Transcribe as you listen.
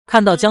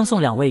看到江宋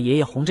两位爷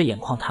爷红着眼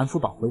眶谈福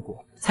宝回国，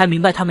才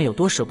明白他们有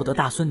多舍不得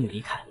大孙女离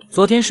开。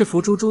昨天是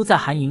福猪猪在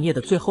韩营业的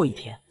最后一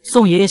天，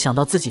宋爷爷想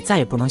到自己再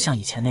也不能像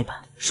以前那般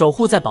守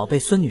护在宝贝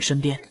孙女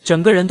身边，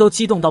整个人都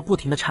激动到不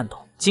停的颤抖。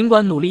尽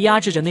管努力压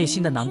制着内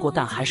心的难过，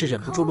但还是忍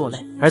不住落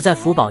泪。而在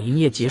福宝营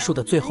业结束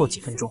的最后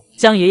几分钟，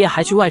江爷爷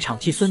还去外场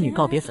替孙女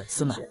告别粉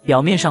丝们。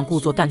表面上故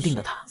作淡定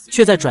的他，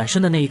却在转身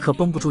的那一刻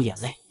绷不住眼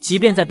泪。即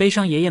便再悲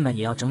伤，爷爷们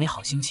也要整理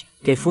好心情，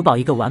给福宝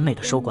一个完美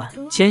的收官。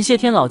前些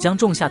天老江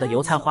种下的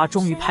油菜花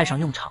终于派上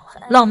用场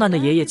了，浪漫的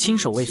爷爷亲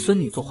手为孙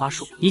女做花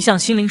束，一向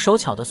心灵手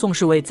巧的宋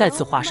侍卫再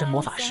次化身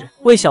魔法师，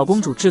为小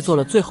公主制作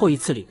了最后一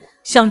次礼物，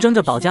象征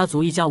着宝家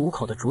族一家5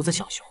口的竹子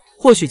小熊。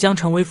或许将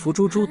成为福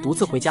猪猪独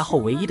自回家后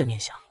唯一的念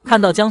想。看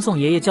到江宋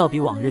爷爷较比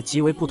往日极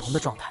为不同的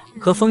状态，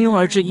和蜂拥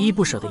而至依依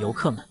不舍的游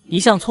客们，一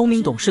向聪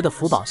明懂事的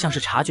福宝像是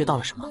察觉到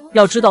了什么。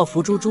要知道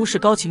福猪猪是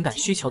高情感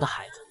需求的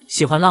孩子，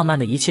喜欢浪漫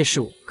的一切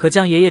事物，可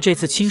江爷爷这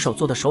次亲手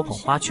做的手捧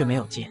花却没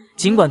有接，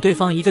尽管对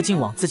方一个劲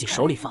往自己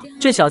手里放，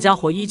这小家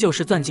伙依旧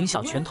是攥紧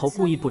小拳头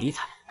故意不理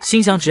睬，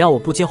心想只要我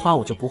不接花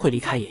我就不会离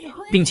开爷爷。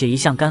并且一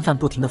向干饭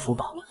不停的福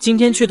宝，今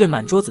天却对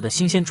满桌子的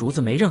新鲜竹子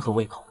没任何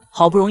胃口，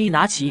好不容易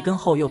拿起一根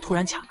后又突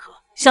然卡壳，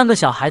像个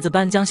小孩子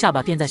般将下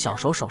巴垫在小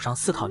手上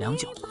思考良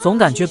久，总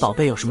感觉宝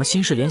贝有什么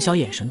心事，连小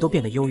眼神都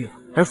变得忧郁了。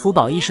而福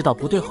宝意识到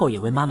不对后，也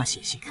为妈妈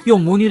写信，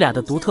用母女俩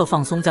的独特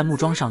放松在木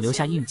桩上留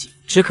下印记。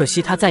只可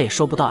惜他再也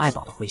收不到爱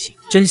宝的回信，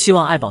真希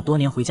望爱宝多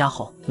年回家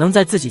后，能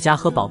在自己家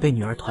和宝贝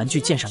女儿团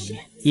聚见上一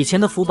面。以前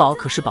的福宝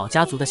可是宝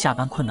家族的下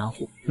班困难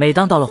户，每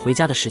当到了回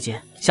家的时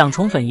间，想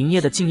宠粉营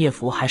业的敬业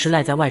福还是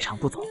赖在外场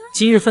不走。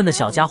今日份的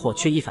小家伙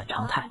却一反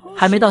常态，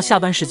还没到下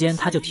班时间，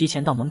他就提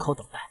前到门口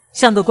等待，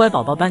像个乖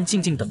宝宝般静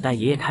静等待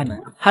爷爷开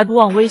门，还不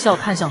忘微笑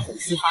看向粉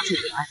丝，发出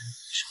可爱的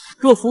眼神。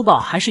若福宝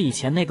还是以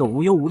前那个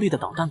无忧无虑的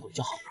捣蛋鬼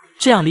就好了，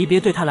这样离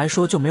别对他来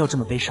说就没有这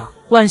么悲伤。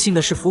万幸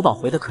的是，福宝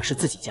回的可是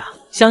自己家，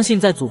相信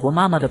在祖国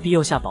妈妈的庇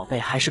佑下，宝贝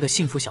还是个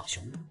幸福小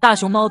熊。大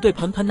熊猫对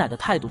盆盆奶的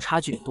态度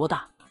差距有多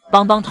大？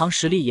帮帮糖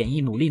实力演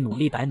绎努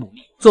力白努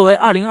力。作为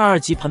2022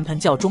级盆盆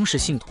教忠实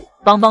信徒，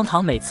帮帮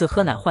糖每次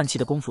喝奶换气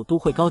的功夫都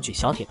会高举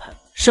小铁盆，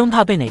生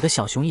怕被哪个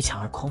小熊一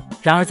抢而空。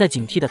然而在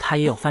警惕的他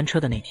也有翻车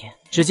的那天，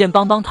只见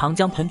帮帮糖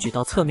将盆举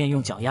到侧面，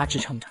用脚丫支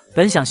撑着，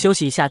本想休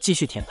息一下继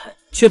续舔盆，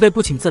却被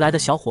不请自来的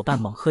小伙伴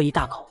猛喝一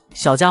大口。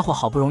小家伙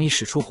好不容易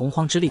使出洪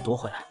荒之力夺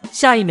回来，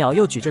下一秒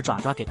又举着爪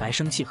爪给白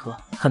生气喝，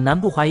很难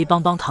不怀疑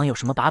帮帮糖有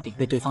什么把柄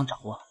被对方掌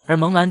握了。而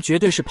萌兰绝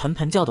对是盆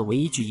盆教的唯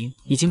一巨婴，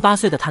已经8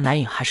岁的他奶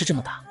瘾还是这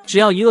么大，只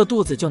要一饿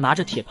肚子就拿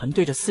着铁盆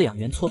对着饲养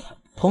员搓盆。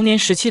童年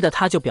时期的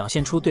他就表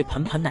现出对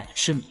盆盆奶的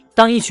痴迷，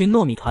当一群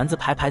糯米团子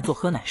排坐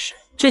喝奶时，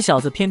这小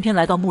子偏偏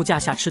来到木架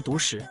下吃独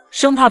食，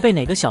生怕被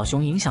哪个小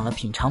熊影响了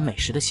品尝美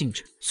食的兴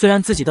致。虽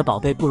然自己的宝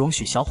贝不容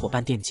许小伙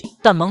伴惦记，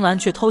但萌兰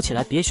却偷起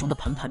来别熊的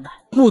盆盆奶。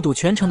目睹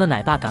全程的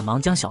奶爸赶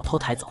忙将小偷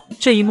抬走，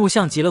这一幕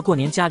像极了过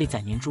年家里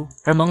宰年猪。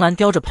而萌兰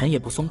叼着盆也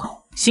不松口，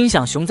心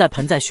想熊在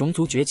盆在熊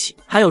族崛起，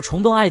还有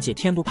虫洞爱姐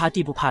天不怕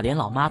地不怕，连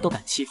老妈都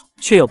敢欺负，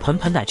却有盆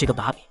盆奶这个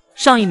把柄。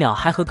上一秒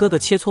还和哥哥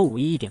切磋武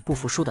艺，一点不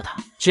服输的他，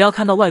只要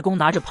看到外公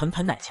拿着盆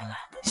盆奶前来，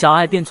小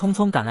爱便匆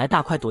匆赶来，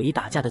大快朵颐，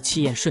打架的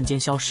气焰瞬间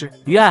消失。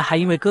于爱还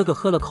因为哥哥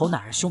喝了口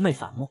奶而兄妹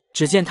反目，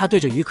只见他对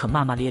着于可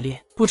骂骂咧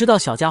咧，不知道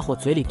小家伙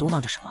嘴里嘟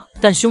囔着什么，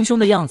但凶凶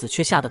的样子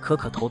却吓得可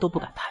头都不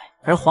敢抬。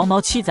而黄毛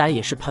七仔也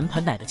是盆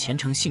盆奶的虔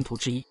诚信徒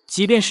之一，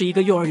即便是一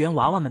个幼儿园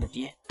娃娃们的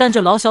爹，但这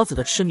老小子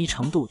的痴迷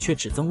程度却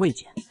只增未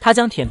减。他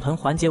将舔盆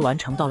环节完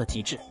成到了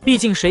极致，毕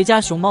竟谁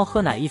家熊猫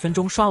喝奶1分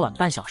钟刷碗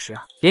半小时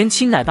啊！连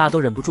亲奶爸都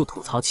忍不住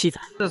吐槽七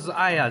仔，这是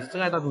爱呀，是真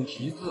爱那种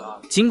极致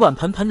啊！尽管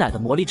盆盆奶的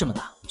魔力这么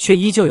大，却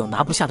依旧有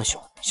拿不下的熊。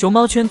熊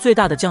猫圈最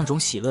大的犟种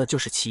喜乐就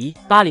是其一，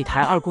巴里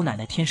台二姑奶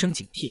奶天生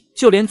警惕，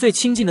就连最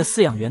亲近的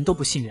饲养员都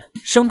不信任，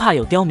生怕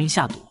有刁民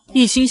下毒，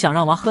一心想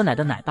让娃喝奶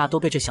的奶爸都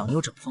被这小妞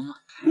整疯了。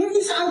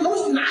你想哪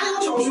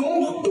有小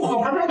熊不好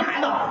盆盆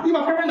奶的？你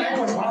把盆盆奶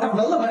搁床上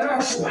闻了闻，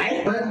让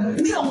甩，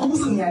不是要毒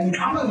死你，你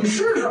尝尝你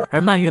试试。而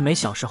蔓越莓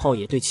小时候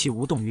也对其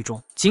无动于衷，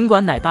尽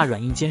管奶爸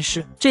软硬兼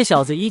施，这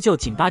小子依旧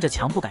紧扒着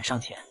墙不敢上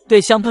前，对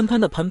香喷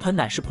喷的盆盆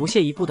奶是不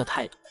屑一顾的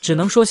态度，只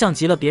能说像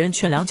极了别人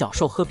劝两脚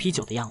兽喝啤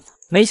酒的样子。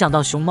没想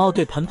到熊猫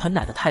对盆盆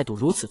奶的态度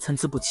如此参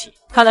差不齐，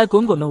看来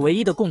滚滚们唯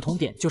一的共同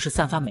点就是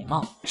散发美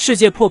貌。世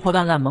界破破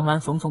烂烂，萌兰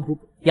缝缝补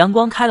补，阳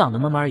光开朗的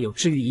萌儿有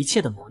治愈一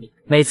切的魔力。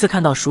每次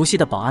看到熟悉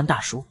的保安大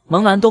叔，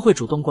萌兰都会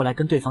主动过来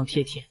跟对方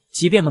贴贴。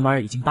即便萌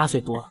儿已经8岁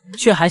多了，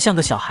却还像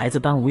个小孩子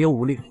般无忧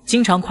无虑，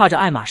经常挎着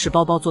爱马仕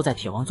包包坐在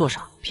铁王座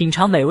上，品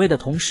尝美味的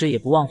同时也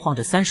不忘晃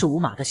着35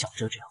码的小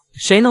折折。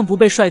谁能不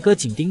被帅哥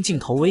紧盯镜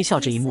头微笑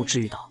这一幕治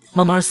愈到？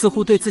萌儿似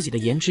乎对自己的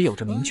颜值有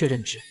着明确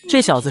认知，这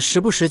小子时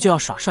不时就要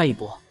耍帅一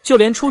波，就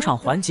连出场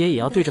环节也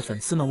要对着粉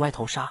丝们歪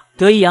头杀，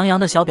得意洋洋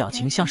的小表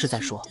情像是在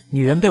说：“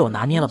女人被我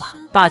拿捏了吧？”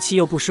霸气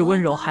又不失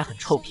温柔，还很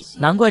臭屁，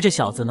难怪这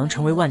小子能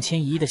成为万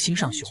千一遇的心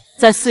上熊。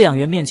在饲养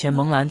员面前，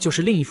萌兰就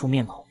是另一副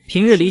面孔，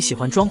平日里喜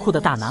欢装酷的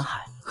大男孩，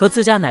和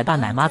自家奶爸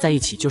奶妈在一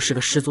起就是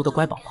个十足的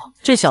乖宝宝。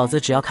这小子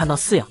只要看到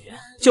饲养员，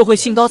就会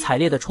兴高采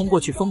烈地冲过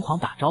去疯狂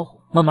打招呼。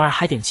萌儿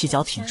还踮起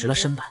脚挺直了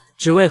身板，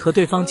只为和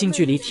对方近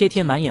距离贴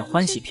贴，满眼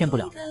欢喜骗不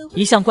了人。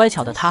一向乖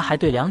巧的他还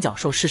对两脚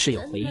兽事事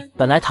有回应。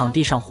本来躺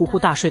地上呼呼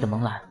大睡的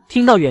萌兰，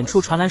听到远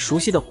处传来熟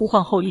悉的呼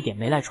唤后，一点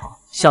没赖床。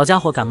小家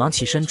伙赶忙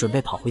起身，准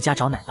备跑回家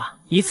找奶爸。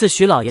一次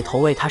徐老爷投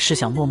喂他是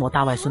想摸摸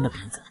大外孙的鼻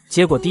子，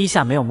结果第一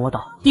下没有摸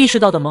到，意识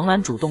到的萌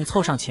兰主动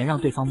凑上前让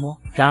对方摸。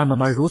然而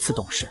萌儿如此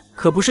懂事，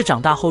可不是长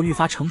大后愈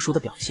发成熟的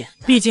表现，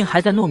毕竟还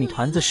在糯米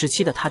团子时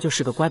期的他就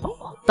是个乖宝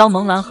宝。当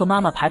萌兰和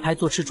妈妈排排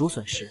坐吃竹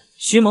笋时，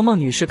徐萌萌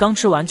女士刚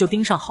吃完就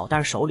盯上好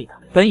袋手里的，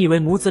本以为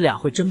母子俩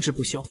会争执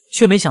不休，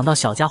却没想到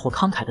小家伙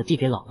慷慨的递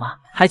给老妈，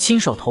还亲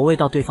手投喂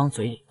到对方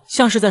嘴里，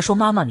像是在说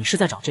妈妈你是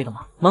在找这个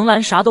吗？萌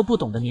兰啥都不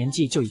懂的年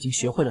纪就已经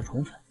学会了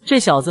宠粉，这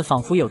小子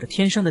仿佛有着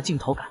天生的镜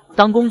头感。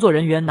当工作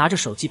人员拿着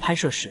手机拍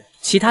摄时，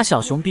其他小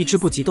熊避之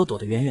不及，都躲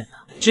得远远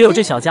的，只有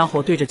这小家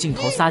伙对着镜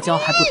头撒娇，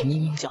还不停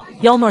嘤嘤叫。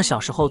幺妹儿小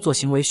时候做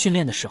行为训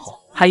练的时候，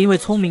还因为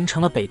聪明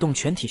成了北洞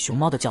全体熊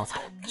猫的教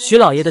材，徐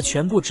老爷的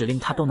全部指令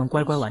他都能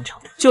乖乖完成，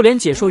就连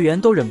解说员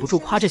都忍不住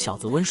夸这小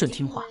子温顺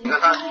听话。你看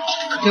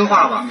他听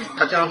话吧，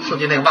他将刺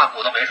进那个袜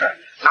裤都没事，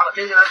拿个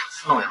针线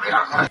弄也没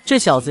事。这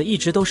小子一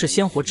直都是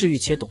鲜活治愈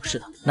且懂事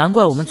的，难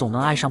怪我们总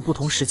能爱上不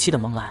同时期的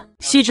萌兰。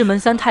西直门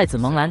三太子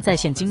萌兰再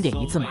现经典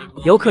一字马，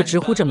游客直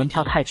呼这门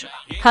票太值了。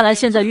看来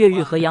现在越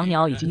狱和养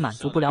鸟已经满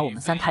足不了我们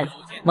三太子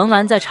了。萌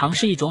兰在尝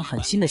试一种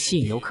很新的吸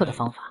引游客的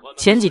方法。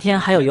前几天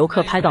还有游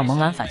客拍到萌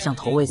兰反向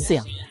投喂饲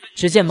养员，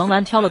只见萌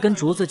兰挑了根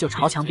竹子就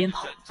朝墙边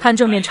跑，看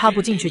正面插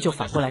不进去就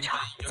反过来插，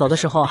走的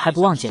时候还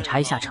不忘检查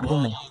一下成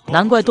功没有。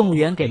难怪动物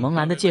园给萌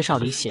兰的介绍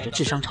里写着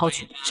智商超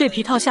群，这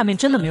皮套下面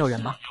真的没有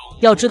人吗？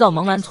要知道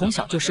萌兰从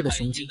小就是个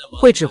雄鸡，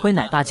会指挥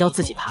奶爸教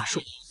自己爬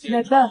树。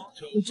奶爸，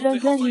我这样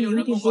看你有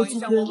一点脖子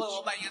疼，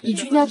你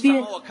去那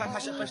边。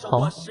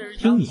好，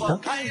听你的，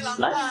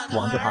来，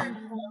往这爬。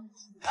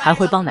还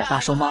会帮奶爸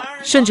收猫，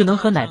甚至能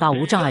和奶爸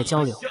无障碍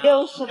交流。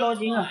60多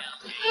斤了。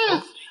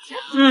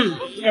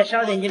你再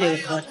少点，你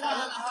60。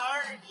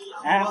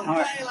哎，胖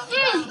儿。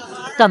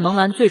但萌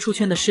兰最出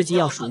圈的事迹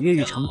要数越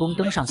狱成功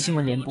登上新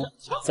闻联播。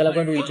再来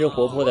关注一只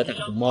活泼的大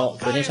熊猫。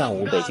昨天上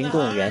午，北京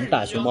动物园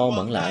大熊猫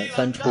萌兰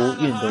翻出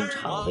运动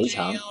场围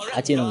墙，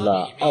爬进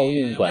了奥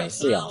运馆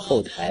饲养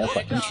后台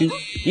缓冲区，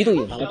一度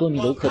引发了多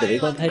名游客的围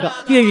观拍照。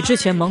越狱之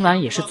前，萌兰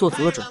也是做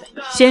足了准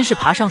备，先是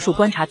爬上树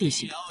观察地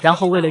形，然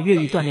后为了越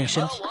狱锻炼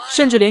身体，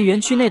甚至连园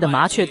区内的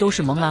麻雀都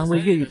是萌兰为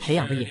越狱培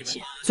养的眼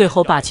线。最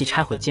后霸气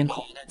拆毁监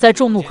控，在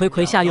众目睽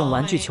睽下用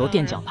玩具球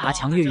垫脚爬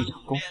墙越狱成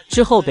功。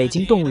之后，北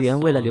京动物园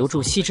为了留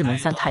住西直门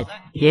三太子，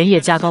连夜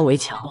加高围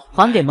墙，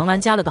还给萌兰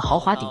加了个豪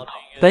华顶楼。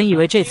本以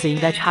为这次应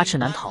该插翅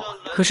难逃了，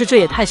可是这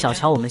也太小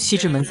瞧我们西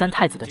直门三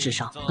太子的智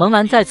商。萌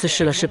兰再次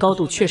试了试高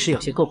度，确实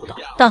有些够不到，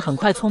但很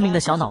快聪明的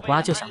小脑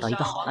瓜就想到一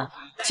个好办法，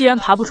既然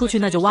爬不出去，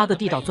那就挖个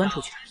地道钻出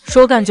去。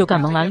说干就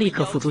干，萌兰立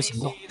刻付诸行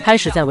动，开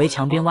始在围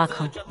墙边挖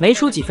坑。没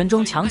出几分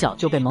钟，墙角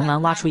就被萌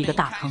兰挖出一个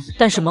大坑，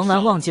但是萌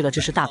兰忘记了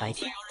这是大白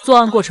天，作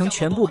案过程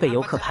全部被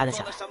游客拍了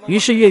下来。于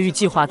是越狱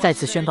计划再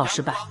次宣告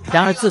失败。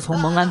然而自从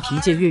萌兰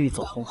凭借越狱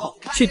走红后，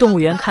去动物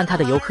园看她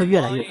的游客越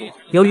来越多。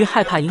由于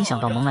害怕影响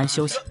到萌兰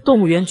休息，动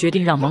物园决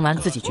定让萌兰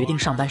自己决定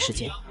上班时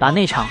间，把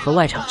内场和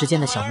外场之间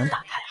的小门打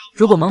开。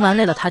如果萌兰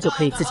累了，她就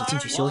可以自己进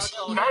去休息。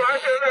萌兰现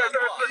在在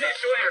自己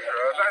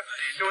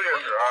休息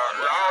室，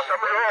然后什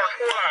么时候出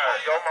来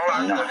由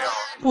萌兰决定。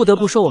不得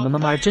不说，我们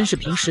萌儿真是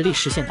凭实力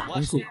实现打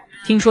工自由。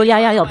听说丫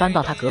丫要搬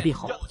到他隔壁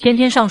后，天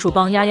天上树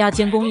帮丫丫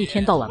监工，一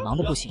天到晚忙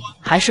得不行，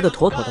还是个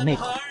妥妥的妹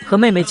口。和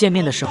妹妹见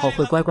面的时候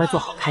会乖乖坐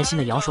好，开心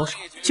的摇手手。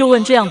就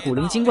问这样古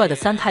灵精怪的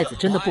三太子，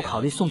真的不考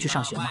虑送去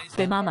上学吗？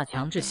被妈妈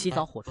强制洗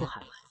澡，火出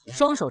海来，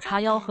双手叉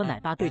腰和奶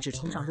爸对峙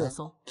冲上热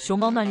搜。熊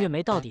猫蔓越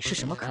莓到底是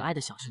什么可爱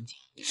的小熊精？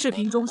视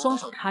频中双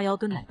手叉腰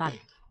跟奶爸脸，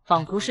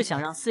仿佛是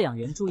想让饲养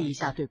员注意一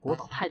下对国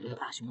宝态度的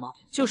大熊猫，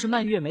就是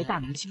蔓越莓大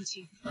名青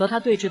青，和他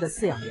对峙的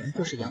饲养员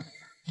就是杨。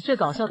这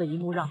搞笑的一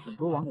幕让很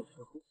多网友直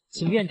呼，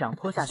请院长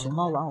脱下熊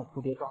猫玩偶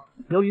服别装。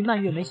由于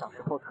蔓越莓小时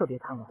候特别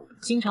贪玩，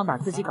经常把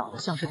自己搞得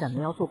像是在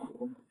煤窑做苦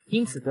工，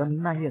因此得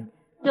名蔓越莓，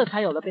这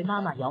才有了被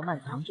妈妈姚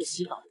曼强制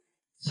洗澡。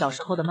小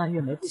时候的蔓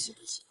越莓不喜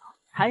欢洗澡，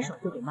抬手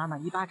就给妈妈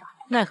一巴掌，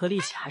奈何力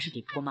气还是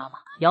抵不过妈妈。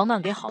姚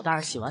曼给好大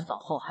儿洗完澡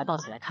后还抱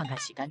起来看看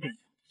洗干净没，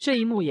这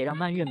一幕也让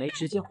蔓越莓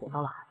直接火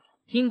到了海。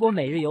英国《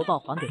每日邮报》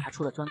还给他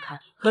出了专刊，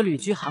和旅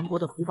居韩国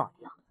的福宝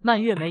一样，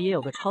蔓越莓也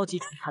有个超级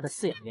宠他的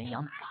饲养员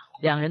杨奶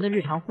爸，两人的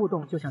日常互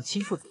动就像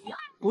亲父子一样，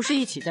不是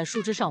一起在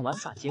树枝上玩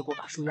耍，结果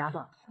把树压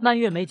断了。蔓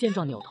越莓见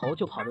状扭头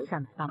就跑，留下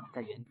奶爸杵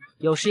在原地。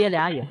有时爷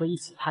俩也会一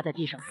起趴在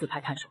地上自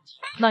拍看手机，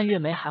蔓越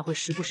莓还会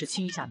时不时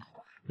亲一下奶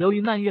爸。由于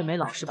蔓越莓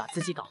老是把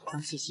自己搞得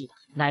脏兮兮的，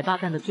奶爸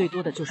干的最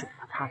多的就是给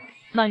他擦脸。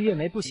蔓越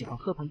莓不喜欢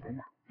喝盆盆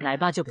奶，奶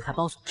爸就给他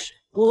包怂吃，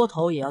窝窝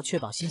头也要确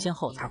保新鲜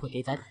后才会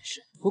给仔仔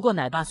吃。不过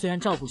奶爸虽然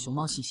照顾熊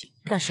猫细心，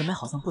但审美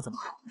好像不怎么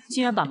好，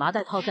竟然把麻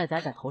袋套在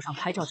仔仔头上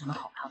拍照，这能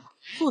好看吗？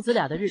父子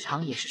俩的日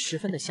常也是十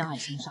分的相爱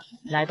相杀。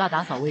奶爸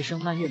打扫卫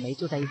生，蔓越莓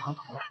就在一旁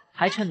捣乱，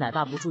还趁奶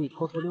爸不注意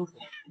偷偷溜出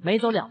来，没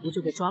走2步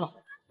就被抓了回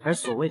来。而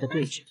所谓的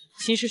对峙，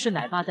其实是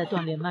奶爸在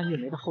锻炼蔓越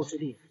莓的后肢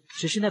力，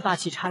只是那霸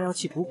气叉腰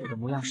气鼓鼓的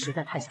模样实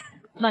在太吓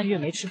人。蔓越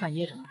莓吃饭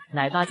噎着呢，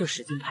奶爸就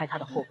使劲拍他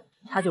的后背，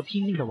他就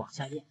拼命的往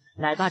下咽。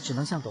奶爸只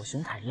能像狗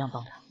熊坦一样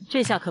抱他，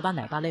这下可把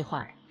奶爸累坏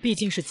了。毕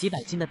竟是几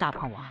百斤的大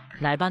胖娃，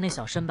奶爸那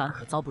小身板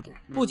可遭不住。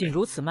不仅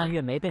如此，蔓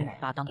越莓被奶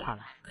爸当跨栏，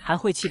还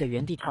会气得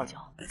原地跳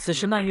脚。此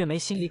时蔓越莓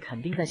心里肯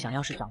定在想，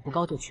要是长不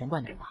高就全怪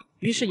奶爸。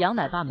于是杨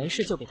奶爸没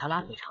事就给他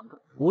拉腿长梗，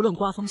无论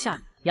刮风下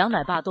雨，杨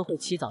奶爸都会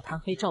起早贪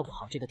黑照顾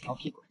好这个调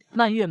皮鬼。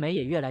蔓越莓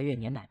也越来越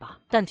黏奶爸，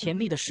但甜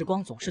蜜的时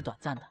光总是短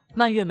暂的。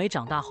蔓越莓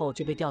长大后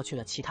就被调去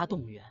了其他动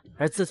物园，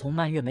而自从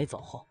蔓越莓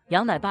走后，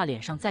杨奶爸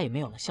脸上再也没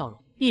有了笑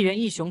容。一人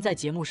一熊在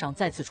节目上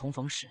再次重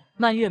逢时，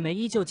蔓越莓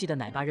依旧记得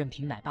奶爸任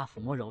凭奶爸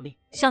抚摸蹂躏，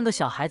像个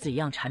小孩子一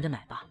样缠着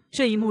奶爸。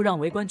这一幕让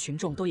围观群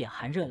众都眼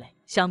含热泪，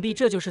想必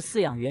这就是饲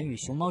养员与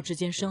熊猫之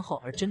间深厚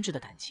而真挚的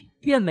感情。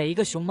愿每一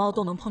个熊猫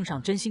都能碰上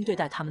真心对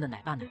待他们的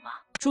奶爸奶妈。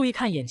注意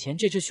看，眼前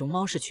这只熊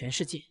猫是全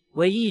世界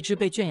唯一一只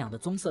被圈养的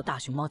棕色大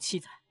熊猫七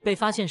仔。被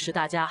发现时，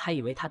大家还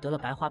以为它得了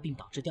白化病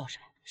导致掉色，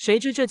谁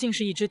知这竟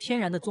是一只天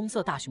然的棕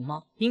色大熊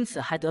猫，因此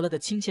还得了个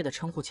亲切的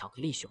称呼——巧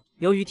克力熊。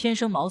由于天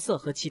生毛色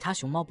和其他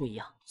熊猫不一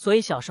样，所以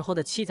小时候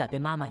的七仔被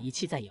妈妈遗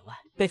弃在野外。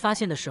被发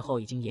现的时候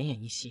已经奄奄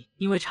一息，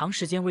因为长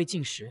时间未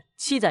进食，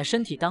七仔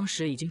身体当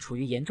时已经处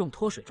于严重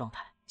脱水状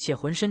态，且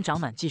浑身长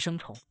满寄生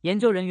虫。研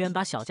究人员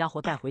把小家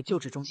伙带回救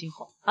治中心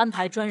后，安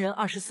排专人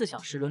24小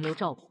时轮流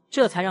照顾，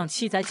这才让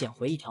七仔捡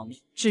回一条命。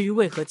至于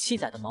为何七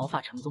仔的毛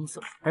发呈棕色，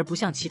而不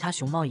像其他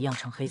熊猫一样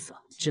呈黑色，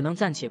只能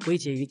暂且归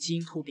结于基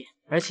因突变。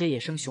而且野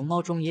生熊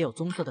猫中也有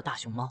棕色的大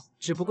熊猫，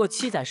只不过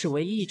七仔是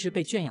唯一一只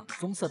被圈养的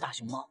棕色大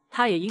熊猫，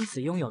它也因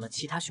此拥有了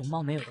其他熊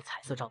猫没有的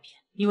彩色照片。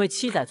因为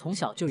七仔从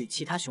小就与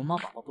其他熊猫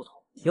宝宝不同，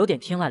有点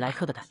天外来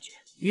客的感觉，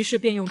于是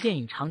便用电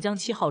影《长江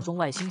7号》中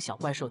外星小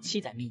怪兽七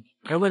仔命名。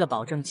而为了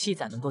保证七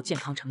仔能够健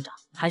康成长，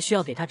还需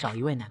要给他找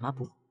一位奶妈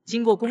哺乳。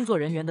经过工作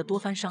人员的多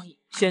番商议，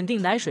选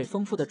定奶水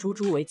丰富的猪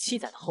猪为七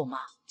仔的后妈。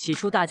起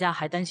初大家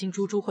还担心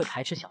猪猪会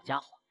排斥小家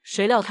伙，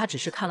谁料他只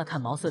是看了看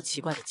毛色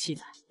奇怪的七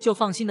仔，就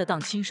放心的当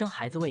亲生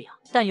孩子喂养。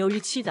但由于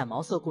七仔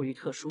毛色过于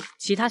特殊，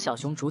其他小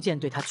熊逐渐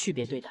对他区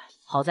别对待。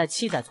好在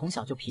七仔从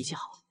小就脾气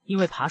好，因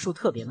为爬树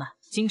特别慢，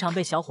经常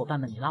被小伙伴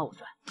们你拉我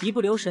拽，一不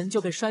留神就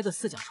被摔个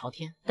四脚朝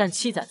天。但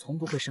七仔从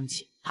不会生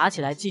气，爬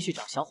起来继续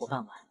找小伙伴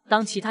玩。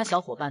当其他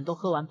小伙伴都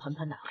喝完盆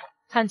盆奶后，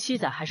看七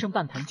仔还剩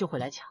半盆就会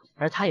来抢，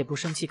而他也不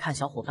生气，看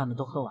小伙伴们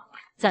都喝完了，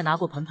再拿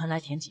过盆盆来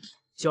舔几口。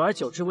久而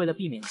久之，为了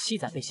避免七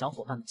仔被小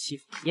伙伴们欺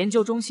负，研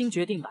究中心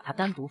决定把他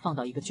单独放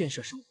到一个圈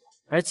舍生活。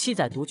而七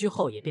仔独居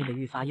后也变得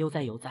愈发悠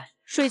哉悠哉，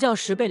睡觉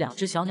时被2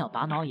只小鸟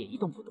拔毛也一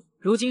动不动。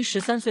如今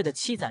13岁的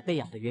七仔被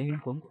养得圆圆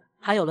滚滚，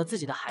还有了自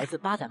己的孩子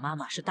八仔，妈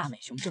妈是大美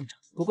熊正正。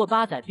不过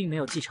八仔并没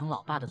有继承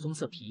老爸的棕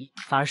色皮衣，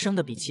反而生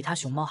得比其他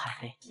熊猫还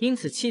黑，因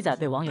此七仔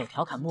被网友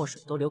调侃墨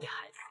水都留给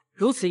孩子。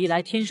如此一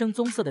来，天生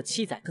棕色的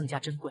七仔更加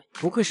珍贵，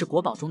不愧是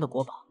国宝中的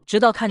国宝。直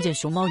到看见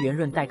熊猫圆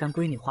润带干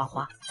闺女花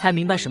花，才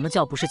明白什么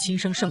叫不是亲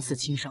生胜似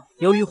亲生。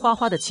由于花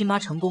花的亲妈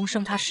成功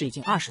生她时已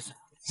经20岁了，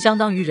相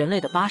当于人类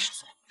的80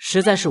岁，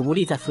实在是无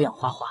力再抚养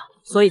花花，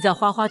所以在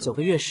花花9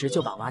个月时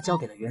就把娃交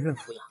给了圆润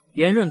抚养。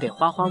圆润给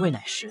花花喂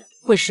奶时，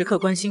会时刻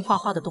关心花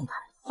花的动态。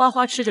花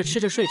花吃着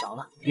吃着睡着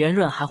了，圆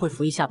润还会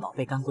扶一下宝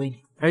贝干闺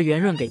女。而圆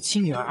润给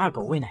亲女儿二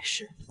狗喂奶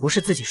时，不是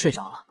自己睡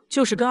着了，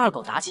就是跟二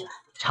狗打起来，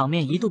场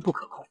面一度不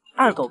可控。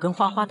二狗跟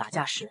花花打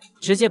架时，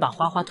直接把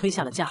花花推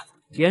下了架子。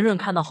圆润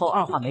看到后，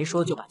二话没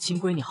说就把亲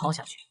闺女薅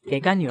下去，给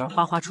干女儿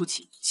花花出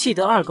气，气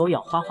得二狗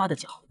咬花花的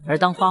脚。而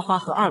当花花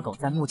和二狗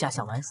在木架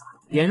下玩耍，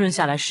圆润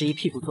下来时一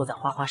屁股坐在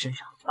花花身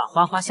上，把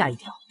花花吓一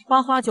跳。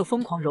花花就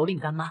疯狂蹂躏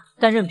干妈，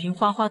但任凭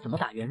花花怎么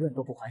打，圆润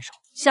都不还手。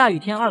下雨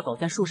天，二狗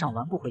在树上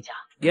玩不回家，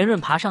圆润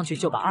爬上去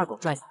就把二狗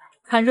拽下来。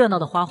看热闹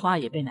的花花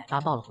也被奶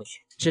爸抱了回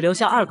去，只留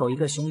下二狗一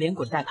个熊连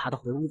滚带爬的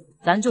回屋子。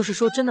咱就是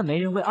说，真的没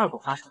人为二狗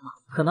发声吗？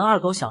可能二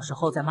狗小时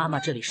候在妈妈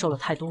这里受了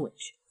太多委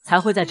屈，才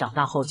会在长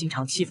大后经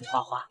常欺负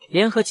花花，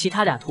联合其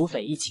他俩土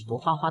匪一起夺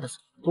花花的笋。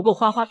不过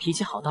花花脾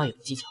气好，倒有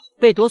技巧，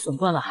被夺笋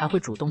惯了，还会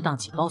主动当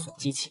起包笋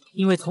机器。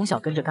因为从小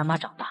跟着干妈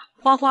长大，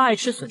花花爱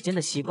吃笋尖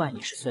的习惯也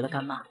是随了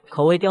干妈，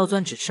口味刁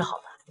钻，只吃好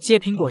的，接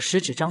苹果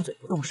时只张嘴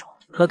不动手，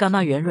和干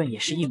妈圆润也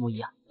是一模一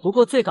样。不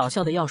过最搞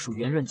笑的要数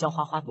圆润教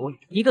花花躲雨，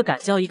一个敢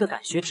教一个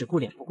敢学，只顾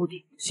脸不顾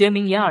地，学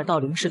名掩耳盗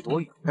铃式躲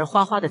雨。而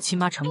花花的亲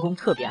妈成功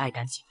特别爱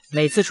干净，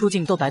每次出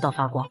镜都白到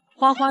发光，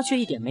花花却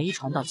一点没遗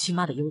传到亲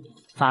妈的优点，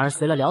反而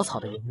随了潦草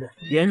的圆润。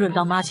圆润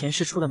当妈前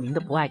是出了名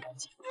的不爱干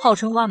净，号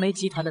称挖煤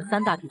集团的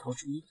3大地头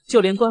之一，就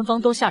连官方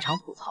都下场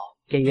吐槽，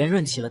给圆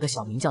润起了个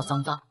小名叫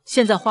脏脏。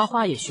现在花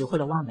花也学会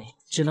了挖煤，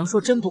只能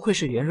说真不愧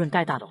是圆润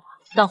带大的娃。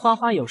但花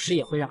花有时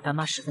也会让干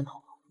妈十分头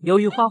痛，由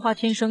于花花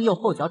天生右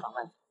后脚长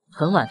外，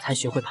很晚才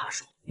学会爬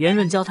树，圆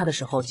润教他的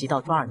时候急到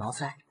抓耳挠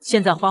腮。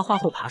现在花花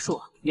会爬树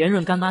了，圆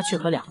润干妈却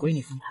和俩闺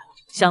女分开了。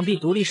想必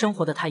独立生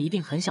活的他一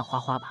定很想花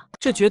花吧？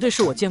这绝对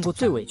是我见过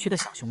最委屈的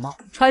小熊猫，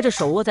揣着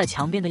手窝在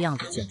墙边的样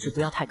子简直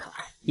不要太可爱。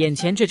眼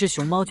前这只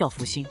熊猫叫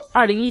福星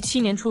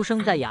，2017年出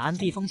生在雅安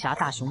避风峡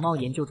大熊猫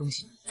研究中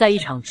心，在一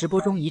场直播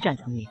中一战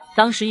成名。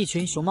当时一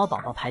群熊猫宝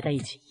宝排在一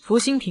起，福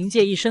星凭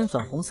借一身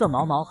粉红色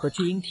毛毛和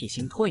巨婴体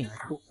型脱颖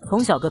而出，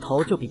从小个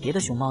头就比别的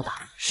熊猫大，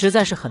实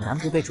在是很难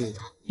不被注意到，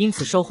因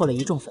此收获了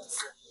一众粉丝。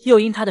又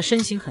因他的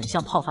身形很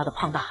像泡发的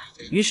胖大海，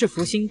于是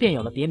福星便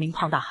有了别名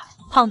胖大海。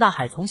胖大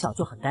海从小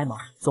就很呆萌，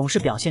总是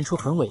表现出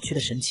很委屈的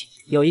神情。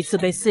有一次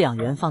被饲养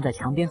员放在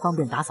墙边方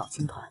便打扫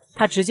青团，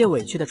他直接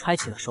委屈地揣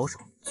起了手，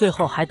最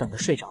后还等着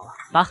睡着了，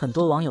把很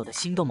多网友的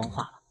心都萌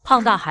化了。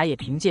胖大海也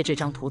凭借这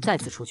张图再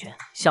次出圈。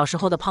小时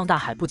候的胖大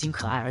海不仅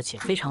可爱，而且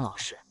非常老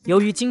实。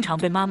由于经常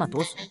被妈妈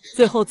夺笋，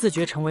最后自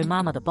觉成为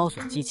妈妈的剥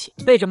笋机器，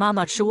背着妈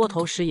妈吃窝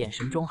头时，眼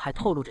神中还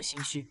透露着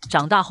心虚。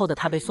长大后的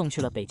他被送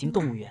去了北京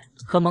动物园，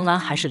和萌兰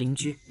还是邻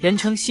居，人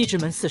称西直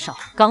门四少。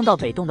刚到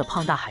北洞的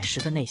胖大海十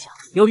分内向，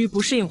由于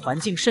不适应环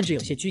境，甚至有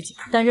些拘谨。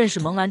但认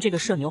识萌兰这个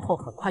社牛后，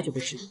很快就被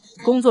治愈。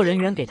工作人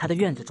员给他的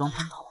院子装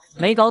喷头，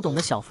没搞懂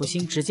的小福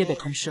星直接被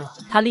喷湿了，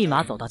他立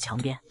马走到墙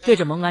边，对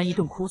着萌兰一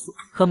顿哭诉。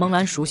和萌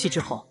兰熟悉之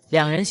后，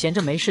两人闲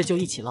着没事就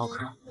一起唠嗑，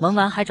萌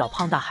兰还找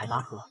胖大海拔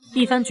河。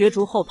一番角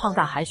逐后，胖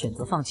大海选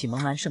择放弃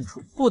萌兰胜出。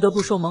不得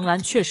不说，萌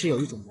兰确实有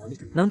一种魔力，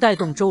能带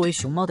动周围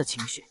熊猫的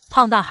情绪。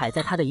胖大海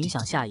在他的影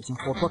响下已经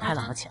活泼开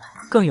朗了起来。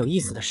更有意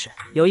思的是，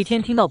有一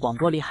天听到广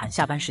播里喊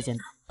下班时间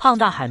到，胖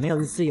大海没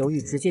有一丝犹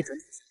豫，直接准。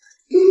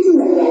尊敬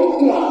的游客，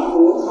您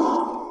好，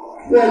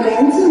我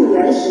原进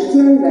园时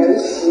间为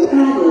18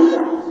点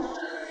整。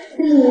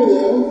欢迎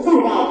您再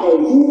到北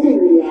京动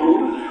物园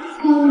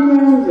参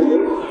观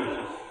游览。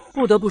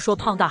不得不说，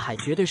胖大海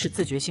绝对是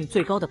自觉性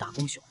最高的打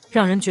工熊，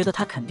让人觉得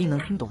他肯定能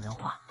听懂人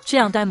话。这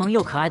样呆萌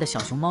又可爱的小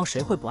熊猫，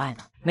谁会不爱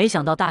呢？没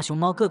想到大熊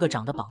猫个个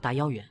长得膀大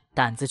腰圆，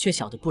胆子却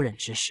小得不忍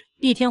直视。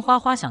一天，花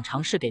花想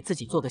尝试给自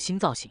己做个新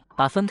造型，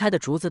把分开的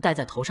竹子戴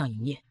在头上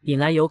营业，引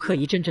来游客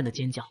一阵阵的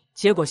尖叫。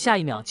结果下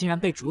一秒竟然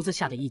被竹子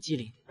吓得一激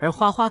灵。而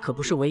花花可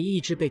不是唯一一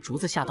只被竹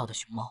子吓到的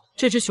熊猫。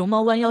这只熊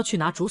猫弯腰去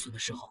拿竹笋的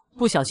时候，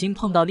不小心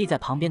碰到立在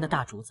旁边的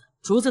大竹子，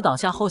竹子倒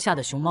下后，吓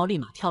得熊猫立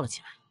马跳了起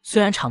来。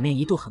虽然场面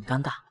一度很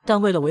尴尬，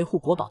但为了维护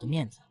国宝的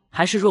面子，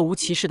还是若无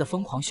其事的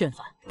疯狂旋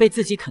反，被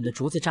自己啃的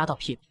竹子扎到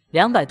屁股。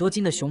200多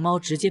斤的熊猫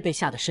直接被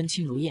吓得身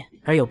轻如燕。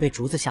而有被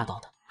竹子吓到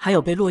的，还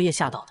有被落叶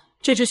吓到的。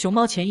这只熊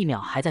猫前一秒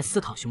还在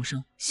思考熊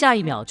生，下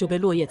一秒就被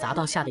落叶砸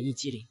到，吓得一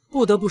激灵。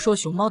不得不说，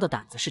熊猫的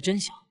胆子是真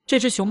小。这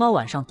只熊猫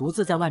晚上独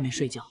自在外面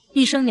睡觉，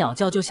一声鸟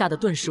叫就吓得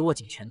顿时握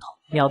紧拳头，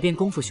秒变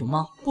功夫熊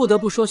猫。不得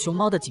不说，熊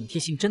猫的警惕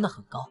性真的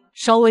很高，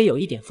稍微有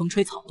一点风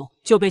吹草动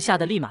就被吓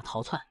得立马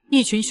逃窜。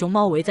一群熊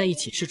猫围在一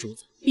起吃竹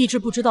子，一只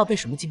不知道被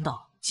什么惊到了，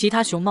其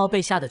他熊猫被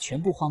吓得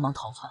全部慌忙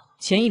逃窜。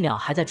前一秒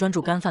还在专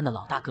注干饭的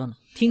老大哥们，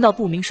听到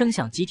不明声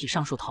响集体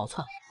上树逃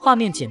窜，画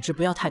面简直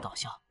不要太搞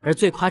笑。而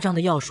最夸张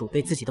的要数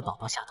被自己的宝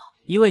宝吓到，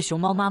一位熊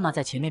猫妈妈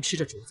在前面吃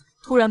着竹子，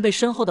突然被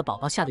身后的宝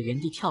宝吓得原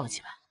地跳了起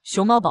来。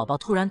熊猫宝宝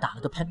突然打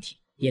了个喷嚏，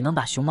也能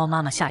把熊猫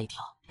妈妈吓一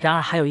跳。然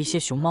而还有一些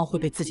熊猫会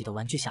被自己的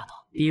玩具吓到，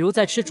比如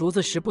在吃竹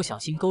子时不小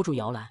心勾住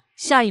摇篮，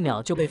下一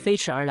秒就被飞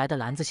驰而来的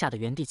篮子吓得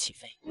原地起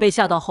飞。被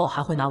吓到后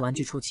还会拿玩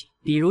具出气，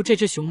比如这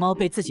只熊猫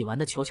被自己玩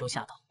的球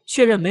吓到，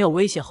确认没有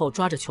威胁后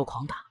抓着球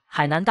狂打。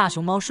海南大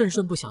熊猫顺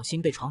不小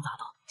心被床砸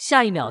到，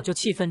下一秒就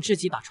气愤至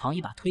极，把床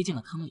一把推进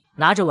了坑里，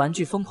拿着玩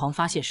具疯狂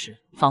发泄时，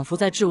仿佛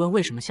在质问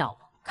为什么吓我。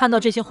看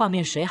到这些画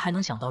面，谁还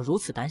能想到如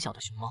此胆小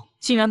的熊猫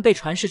竟然被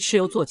传是蚩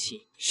尤坐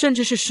骑，甚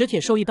至是食铁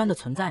兽一般的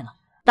存在呢？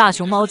大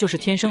熊猫就是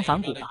天生反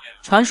骨吧？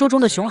传说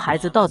中的熊孩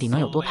子到底能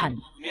有多叛逆？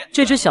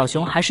这只小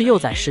熊还是幼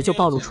崽时就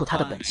暴露出它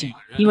的本性了，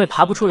因为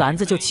爬不出篮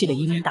子就气得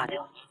嘤嘤大叫。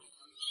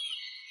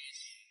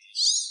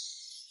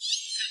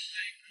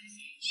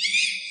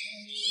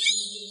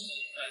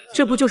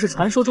这不就是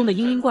传说中的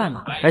嘤嘤怪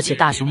吗？而且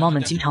大熊猫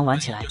们经常玩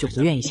起来就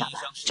不愿意下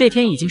班。这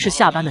天已经是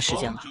下班的时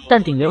间了，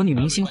但顶流女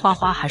明星花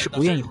花还是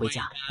不愿意回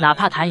家，哪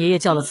怕谭爷爷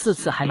叫了4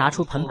次，还拿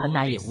出盆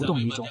奶也无动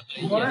于衷。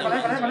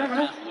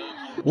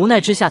无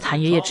奈之下，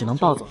谭爷爷只能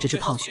抱走这只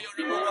胖熊。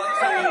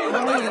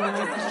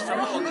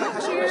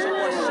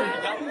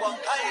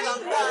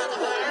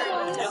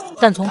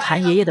但从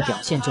谭爷爷的表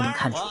现就能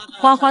看出，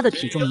花花的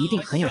体重一定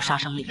很有杀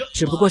伤力。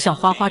只不过像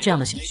花花这样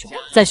的小熊，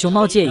在熊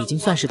猫界已经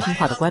算是听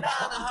话的乖宝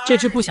宝。这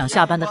只不想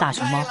下班的大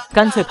熊猫，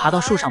干脆爬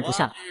到树上不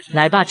下来，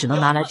奶爸只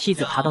能拿来梯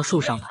子爬到树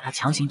上把它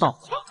强行抱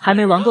回。还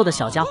没玩够的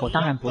小家伙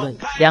当然不乐意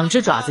，2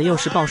只爪子又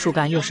是抱树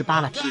干又是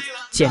扒拉梯子，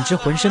简直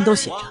浑身都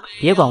写着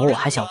别管我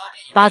还想玩。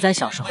八仔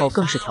小时候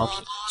更是调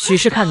皮，许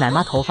是看奶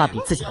妈头发比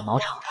自己的毛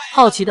长，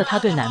好奇的他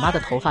对奶妈的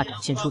头发展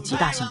现出极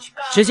大兴趣，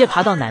直接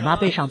爬到奶妈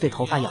背上对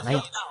头发咬来咬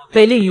去。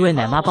被另一位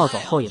奶妈抱走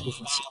后也不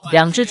服气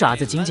，2只爪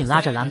子紧紧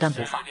拉着栏杆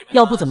不放。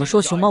要不怎么说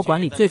熊猫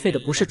馆里最废的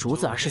不是竹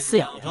子而是饲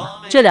养员呢？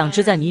这2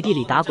只在泥地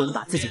里打滚，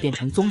把自己变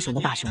成棕熊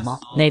的大熊猫，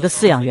哪个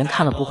饲养员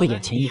看了不会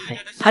眼前一黑？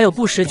还有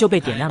不时就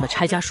被点亮的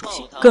拆家属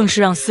性，更是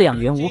让饲养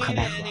员无可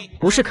奈何。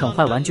不是啃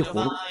坏玩具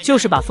葫芦，就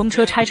是把风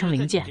车拆成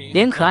零件，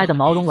连可爱的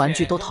毛绒玩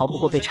具都逃不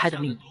过被拆的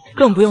命运。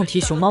更不用提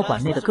熊猫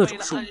馆内的各种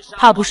树木，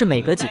怕不是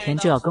每隔几天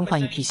就要更换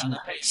一批新的。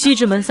西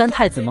直门3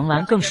太子萌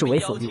兰更是为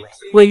所欲为，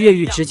为越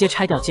狱直接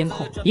拆掉监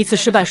控，一次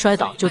失败摔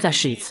倒就再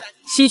试一次。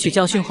吸取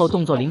教训后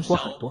动作灵活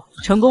很多，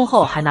成功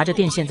后还拿着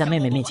电线在妹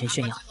妹面前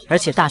炫耀。而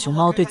且大熊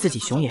猫对自己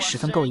熊也十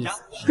分够意思。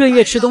闰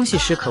月吃东西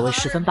时可谓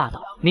十分霸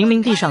道，明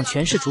明地上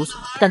全是竹笋，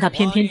但他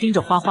偏偏盯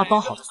着花花包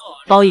好的笋，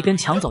包一根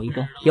抢走一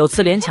根，有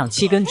次连抢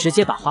7根，直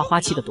接把花花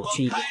气得躲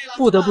去一边。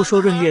不得不说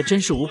闰月真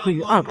是无愧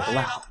于2狗的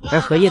外号。而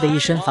荷叶的一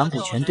身反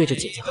骨拳对着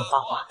姐姐和花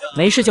花，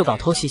没事就搞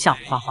偷袭吓唬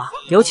花花，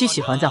尤其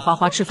喜欢在花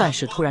花吃饭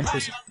时突然出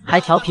现，还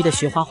调皮的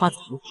学花花走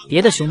路。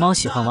别的熊猫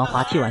喜欢玩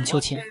滑梯玩秋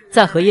千，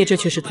在荷叶这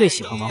却是最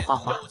喜欢玩花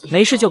花，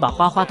没事就把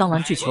花花当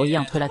玩具球一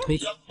样推来推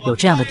去。有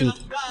这样的弟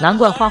弟，难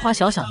怪花花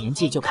小年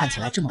纪就看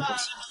起来这么活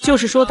性。就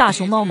是说大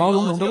熊猫毛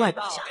茸茸的外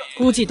表下，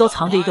估计都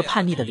藏着一个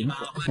叛逆的灵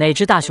魂。哪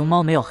只大熊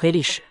猫没有黑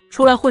历史？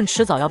出来混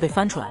迟早要被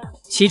翻出来的。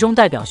其中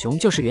代表熊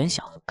就是元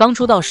小，刚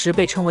出道时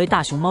被称为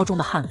大熊猫中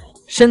的悍匪，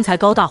身材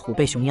高大，虎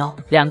背熊腰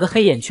，2个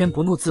黑眼圈，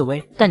不怒自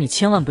威。但你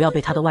千万不要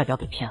被他的外表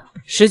给骗了。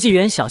实际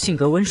元小性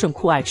格温顺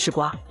酷，爱吃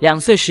瓜。2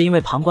岁时因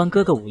为旁观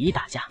哥哥武艺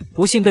打架，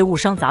不幸被误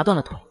伤砸断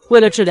了腿，为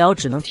了治疗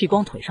只能剃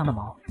光腿上的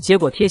毛。结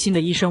果贴心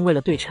的医生为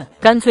了对称，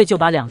干脆就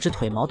把2只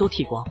腿毛都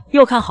剃光，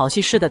又看好戏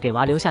似的给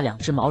娃留下2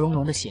只毛茸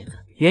茸的鞋子。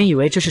原以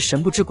为这是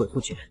神不知鬼不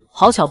觉，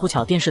好巧不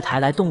巧电视台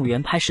来动物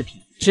园拍视频，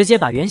直接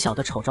把元小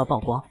的丑照曝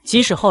光。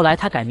即使后来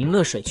他改名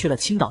乐水去了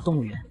青岛动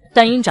物园，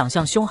但因长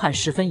相凶悍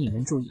十分引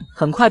人注意，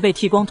很快被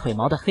剃光腿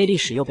毛的黑历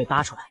史又被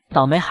扒出来。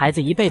倒霉孩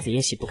子一辈子也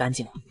洗不干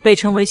净了。被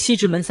称为西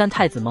直门3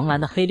太子萌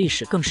兰的黑历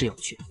史更是有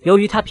趣。由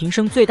于他平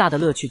生最大的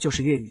乐趣就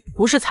是越狱，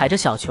不是踩着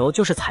小球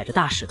就是踩着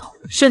大石头，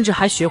甚至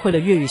还学会了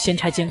越狱先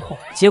拆监控。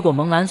结果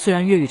萌兰虽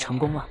然越狱成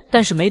功了，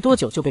但是没多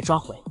久就被抓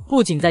回，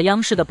不仅在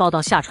央视的报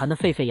道下传得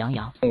沸沸扬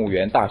扬。动物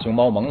园大熊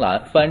猫萌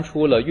兰翻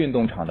出了运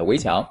动场的围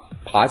墙，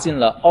爬进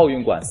了奥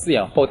运馆饲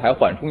养后台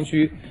缓冲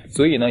区，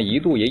所以呢一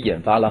度也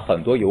引发了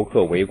很多游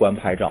客围观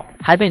拍照，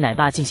还被奶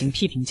爸进行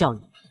批评教育。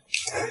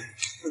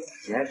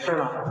别吃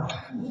了，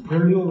这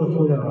溜达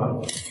出去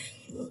了，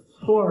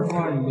说着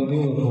说着你就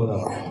溜达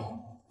出去了。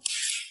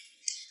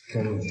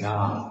这你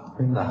呀，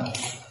真的，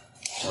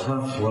我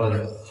算服了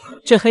你。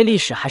这黑历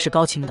史还是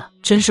高清的，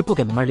真是不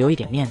给萌儿留一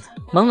点面子。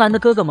萌兰的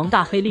哥哥萌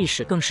大黑历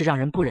史更是让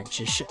人不忍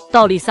直视，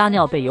倒立撒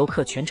尿被游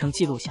客全程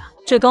记录下，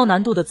这高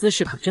难度的姿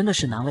势可真的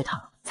是难为他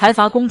了。财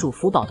阀公主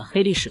福宝的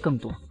黑历史更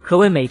多，可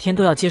谓每天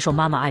都要接受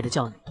妈妈爱的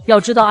教育。要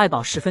知道爱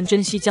宝十分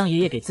珍惜将爷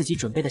爷给自己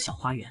准备的小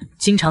花园，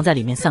经常在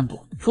里面散步。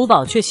福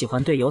宝却喜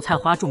欢对油菜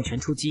花重拳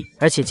出击，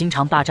而且经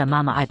常霸占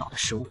妈妈爱宝的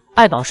食物。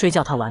爱宝睡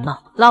觉他玩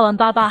闹，拉完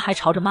粑粑还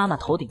朝着妈妈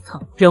头顶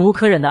蹭，忍无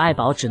可忍的爱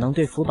宝只能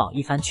对福宝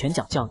一番拳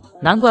脚教育。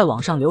难怪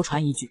网上流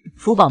传一句，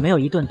福宝没有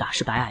一顿打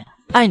是白挨的。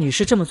艾女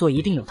士这么做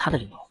一定有她的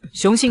理由。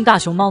雄性大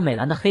熊猫美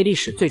兰的黑历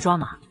史最抓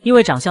马，因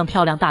为长相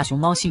漂亮，大熊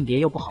猫性别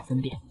又不好分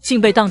辨，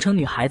竟被当成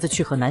女孩子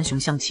去和男熊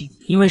相亲。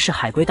因为是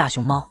海龟大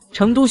熊猫，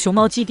成都熊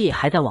猫基地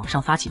还在网上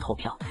发起投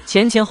票，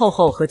前后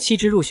和7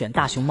只入选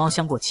大熊猫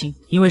相过亲，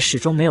因为始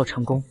终没有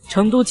成功，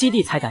成都基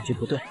地才感觉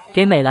不对，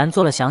给美兰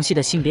做了详细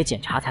的性别检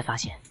查，才发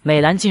现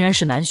美兰竟然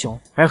是男熊。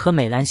而和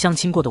美兰相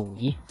亲过的5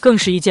一更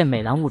是一见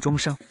美兰误终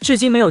生，至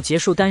今没有结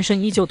束单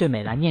身，依旧对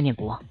美兰念念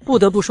不忘。不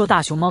得不说，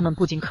大熊猫们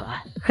不仅可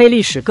爱，黑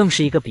历史更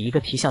是一个比一个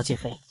啼笑皆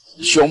非。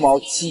熊猫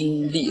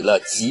经历了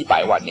几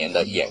百万年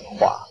的演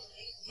化，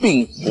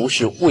并不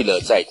是为了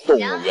在动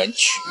物园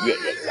取悦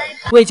人类。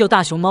为救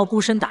大熊猫孤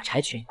身打柴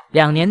群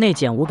，2年内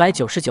捡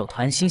599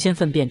团新鲜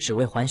粪便，只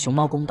为还熊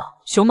猫公道。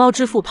熊猫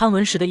之父潘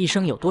文石的一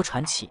生有多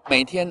传奇？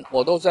每天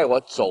我都在我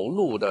走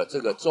路的这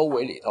个周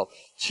围里头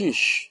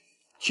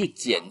去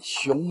捡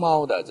熊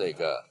猫的这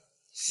个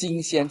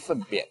新鲜粪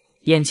便。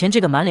眼前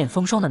这个满脸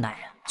风霜的男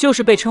人，就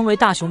是被称为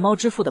大熊猫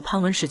之父的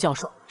潘文石教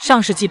授。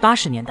上世纪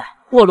80年代，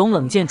卧龙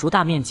冷箭竹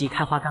大面积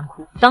开花干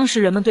枯，当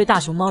时人们对大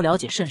熊猫了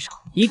解甚少，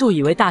一度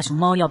以为大熊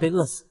猫要被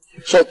饿死。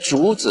说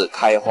竹子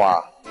开花，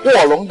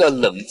卧龙的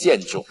冷箭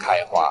竹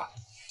开花，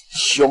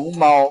熊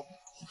猫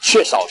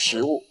缺少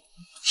食物，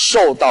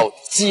受到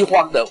饥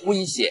荒的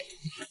威胁。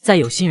在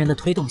有心人的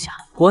推动下，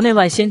国内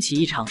外掀起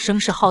一场声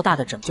势浩大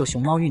的拯救熊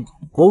猫运动。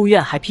国务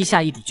院还批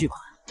下一笔巨款，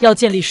要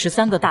建立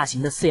13个大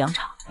型的饲养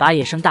场，把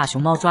野生大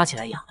熊猫抓起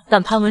来养。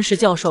但潘文石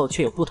教授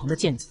却有不同的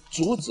见解。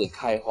竹子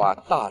开花，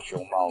大熊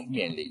猫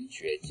面临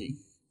绝境，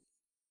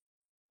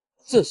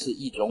这是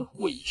一种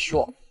伪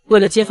说。为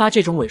了揭发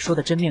这种伪说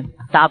的真面目，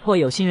打破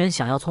有心人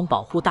想要从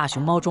保护大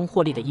熊猫中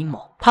获利的阴谋，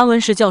潘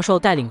文石教授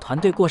带领团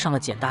队过上了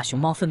捡大熊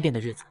猫粪便的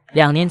日子。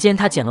2年间，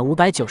他捡了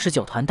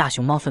599团大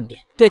熊猫粪便，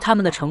对它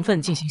们的成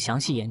分进行详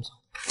细研究。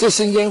这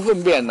新鲜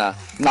粪便呢，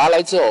拿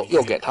来之后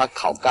又给它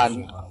烤干、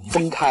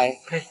分开，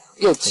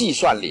又计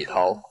算里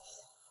头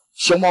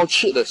熊猫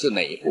吃的是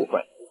哪一部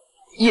分，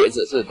叶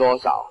子是多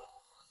少，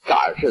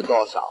杆是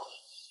多少，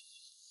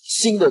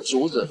新的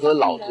竹子和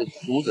老的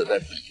竹子的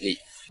比例。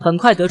很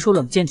快得出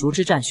冷箭竹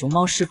只占熊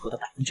猫食谱的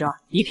2%，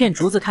一片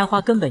竹子开花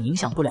根本影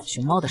响不了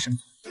熊猫的生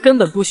存，根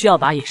本不需要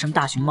把野生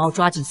大熊猫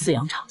抓进饲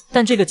养场。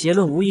但这个结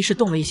论无疑是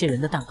动了一些人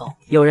的蛋糕，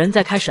有人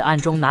在开始暗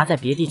中拿在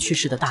别地去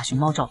世的大熊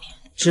猫照片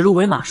指鹿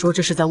为马，说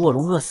这是在卧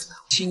龙饿死的。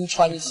青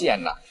川县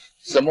啊，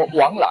什么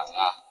王朗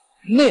啊，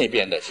那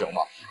边的熊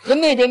猫跟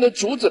那边的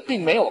竹子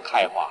并没有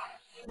开花，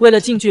为了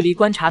近距离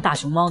观察大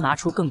熊猫，拿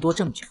出更多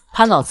证据，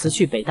潘老辞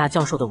去北大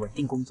教授的稳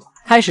定工作，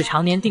开始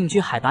常年定居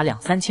海拔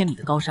2-3千米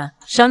的高山，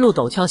山路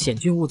陡峭险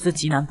峻，物资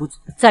极难补给。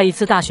在一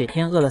次大雪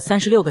天，饿了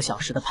36个小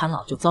时的潘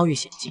老就遭遇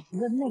险境，我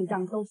的内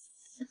脏都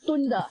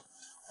蹲的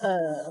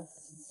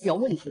有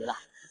问题了，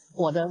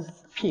我的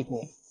屁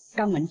股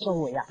肛门周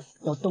围啊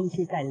有东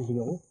西在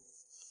流，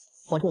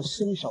我就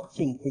伸手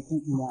进去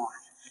一摸啊，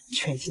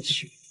全是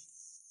血，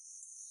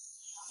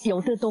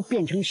有的都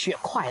变成血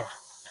块了，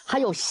还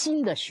有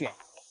新的血，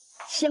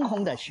鲜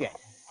红的血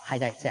还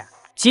在这样。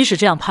即使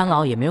这样，潘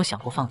老也没有想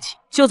过放弃。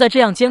就在这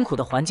样艰苦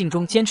的环境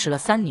中坚持了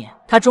3年，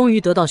他终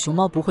于得到熊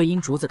猫不会因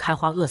竹子开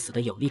花饿死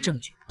的有力证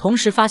据，同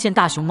时发现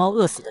大熊猫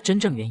饿死的真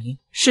正原因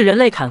是人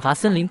类砍伐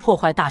森林，破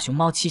坏大熊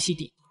猫栖息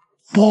地。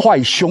破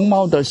坏熊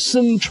猫的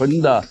生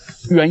存的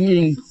原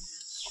因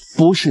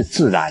不是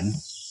自然，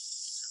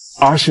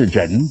而是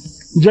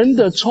人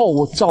的错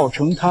误造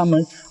成他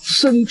们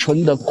生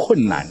存的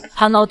困难。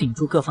潘老顶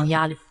住各方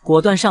压力，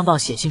果断上报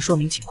写信说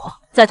明情况。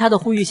在他的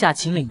呼吁下，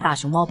秦岭大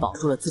熊猫保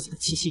住了自己的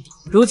栖息地。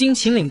如今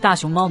秦岭大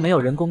熊猫没有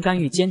人工干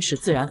预，坚持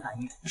自然繁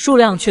育，数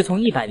量却从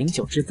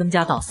109只增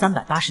加到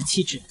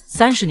387只。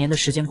30年的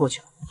时间过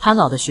去了，潘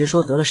老的学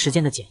说得了时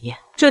间的检验，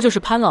这就是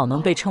潘老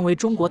能被称为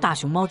中国大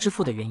熊猫之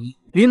父的原因。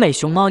旅美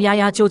熊猫丫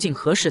丫究竟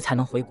何时才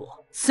能回国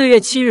？4月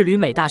7日，旅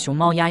美大熊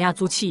猫丫丫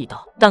租期已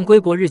到，但归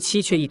国日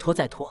期却一拖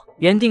再拖。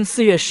原定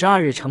4月12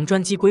日乘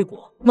专机归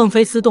国，孟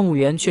菲斯动物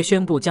园却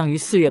宣布将于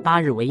4月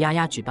8日为丫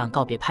丫举办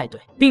告别派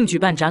对，并举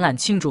办展览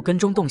庆祝跟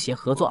中动协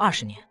合作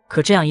20年。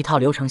可这样一套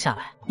流程下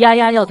来，丫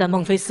丫要在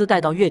孟菲斯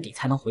待到月底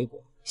才能回国。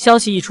消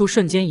息一出，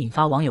瞬间引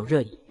发网友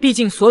热议。毕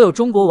竟所有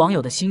中国网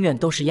友的心愿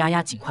都是丫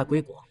丫尽快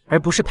归国，而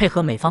不是配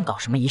合美方搞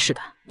什么仪式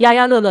感。丫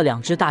丫、乐乐2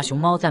只大熊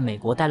猫在美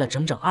国待了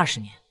整整20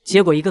年。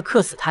结果一个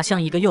客死他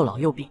乡，一个又老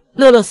又病。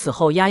乐乐死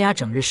后，丫丫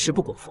整日食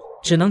不果腹，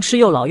只能吃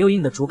又老又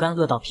硬的竹竿，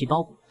饿到皮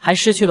包骨，还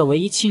失去了唯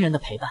一亲人的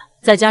陪伴，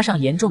再加上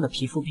严重的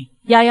皮肤病，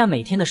丫丫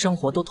每天的生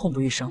活都痛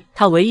不欲生。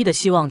她唯一的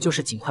希望就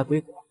是尽快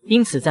归国。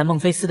因此，在孟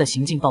菲斯的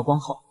行径曝光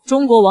后，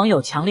中国网友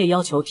强烈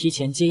要求提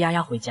前接丫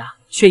丫回家，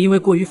却因为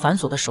过于繁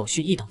琐的手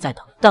续一等再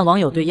等。但网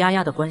友对丫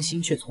丫的关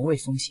心却从未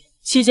松懈。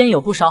期间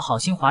有不少好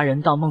心华人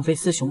到孟菲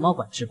斯熊猫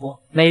馆直播，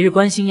每日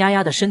关心丫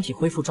丫的身体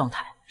恢复状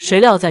态。谁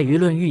料在舆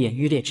论愈演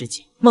愈烈之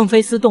际，孟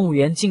菲斯动物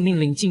园竟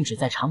命令禁止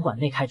在场馆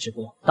内开直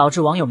播，导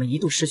致网友们一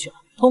度失去了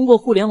通过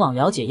互联网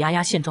了解丫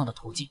丫现状的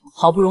途径。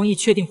好不容易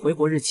确定回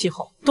国日期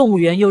后，动物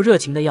园又热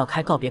情的要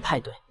开告别派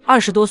对。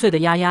20多岁的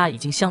丫丫已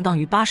经相当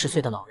于80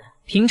岁的老人，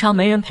平常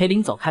没人陪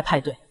领走开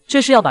派对，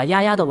这是要把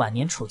丫丫的晚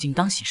年处境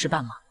当喜事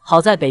办吗？好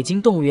在北京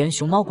动物园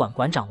熊猫馆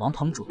馆长王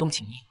鹏主动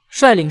请缨，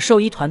率领兽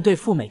医团队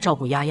赴美照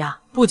顾丫丫，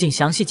不仅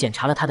详细检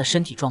查了她的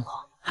身体状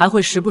况，还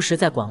会时不时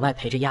在馆外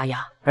陪着丫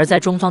丫。而在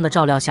中方的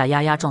照料下，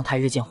丫丫状态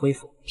日渐恢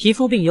复，皮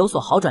肤病有所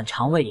好转，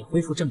肠胃也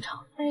恢复正常。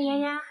丫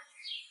丫，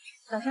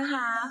早上好。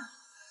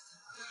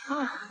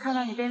看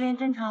到你变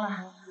正常了，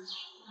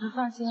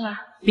放心了。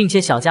并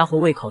且小家伙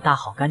胃口大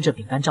好，甘蔗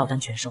饼干照单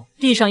全收，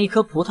地上一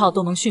颗葡萄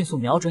都能迅速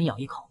瞄准咬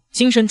一口，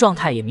精神状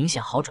态也明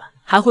显好转，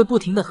还会不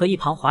停地和一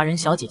旁华人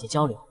小姐姐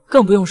交流。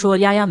更不用说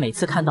丫丫每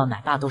次看到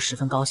奶爸都十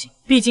分高兴，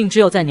毕竟只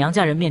有在娘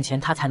家人面前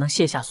她才能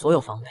卸下所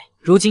有防备。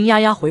如今丫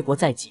丫回国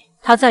在即，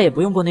她再也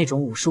不用过那种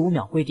55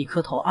秒跪地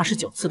磕头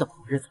29次的苦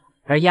日子了。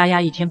而丫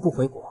丫一天不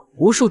回国，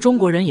无数中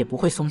国人也不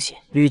会松懈。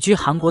旅居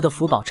韩国的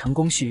福宝成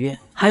功续约，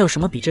还有什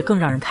么比这更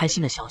让人开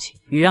心的消息？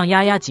与让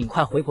丫丫尽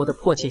快回国的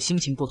迫切心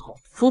情不同，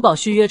福宝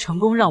续约成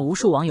功让无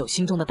数网友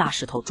心中的大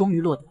石头终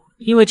于落地。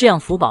因为这样，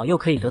福宝又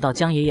可以得到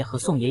江爷爷和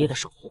宋爷爷的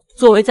守护。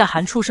作为在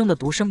韩出生的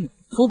独生女，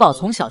福宝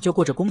从小就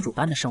过着公主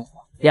般的生活。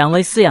2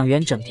位饲养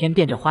员整天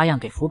变着花样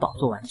给福宝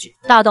做玩具，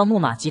大到木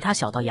马、吉他，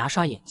小到牙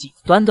刷、眼镜。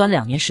短短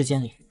2年时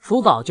间里，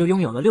福宝就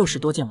拥有了60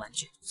多件玩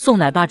具。宋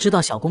奶爸知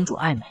道小公主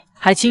爱美，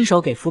还亲手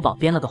给福宝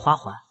编了个花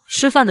环。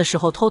吃饭的时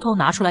候偷偷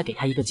拿出来给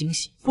他一个惊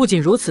喜。不仅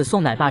如此，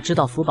宋奶爸知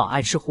道福宝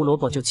爱吃胡萝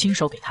卜，就亲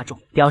手给他种，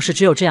表示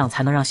只有这样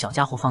才能让小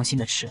家伙放心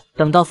的吃。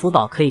等到福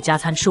宝可以加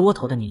餐吃窝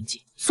头的年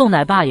纪，宋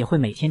奶爸也会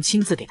每天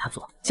亲自给他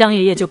做。江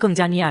爷爷就更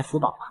加溺爱福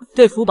宝了，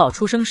对福宝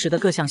出生时的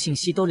各项信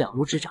息都了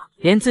如指掌，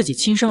连自己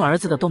亲生儿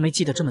子的都没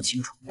记得这么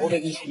清楚。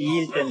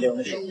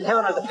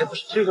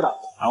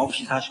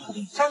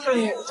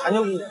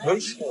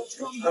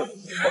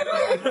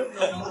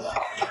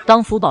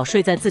当福宝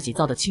睡在自己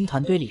造的青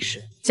团堆里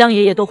时，江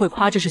爷爷都会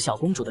夸这是小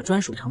公主的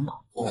专属城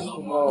堡。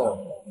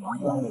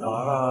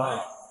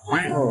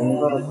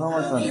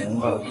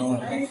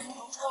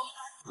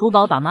福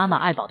宝把妈妈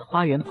爱宝的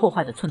花园破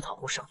坏得寸草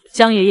不生，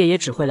江爷爷也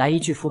只会来一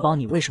句：福宝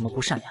你为什么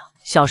不善良？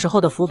小时候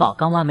的福宝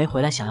刚挖煤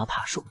回来想要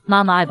爬树，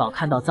妈妈爱宝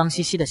看到脏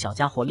兮兮的小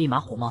家伙立马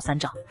火冒三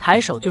丈，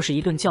抬手就是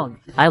一顿教育。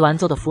挨完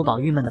揍的福宝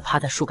郁闷地趴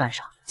在树干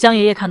上，江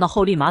爷爷看到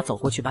后立马走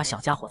过去把小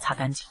家伙擦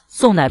干净。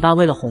宋奶爸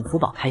为了哄福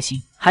宝开心，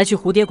还去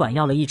蝴蝶馆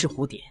要了一只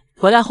蝴蝶，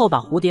回来后把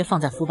蝴蝶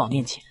放在福宝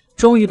面前，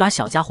终于把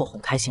小家伙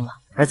哄开心了。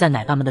而在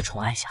奶爸们的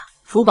宠爱下，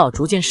福宝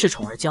逐渐恃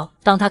宠而骄，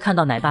当他看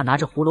到奶爸拿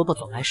着胡萝卜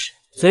走来时，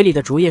嘴里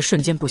的竹叶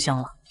瞬间不香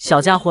了。小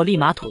家伙立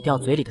马吐掉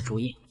嘴里的竹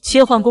叶，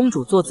切换公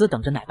主坐姿，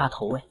等着奶爸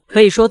投喂。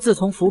可以说，自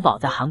从福宝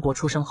在韩国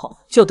出生后，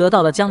就得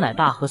到了江奶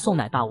爸和宋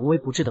奶爸无微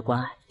不至的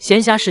关爱。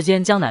闲暇时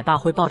间，江奶爸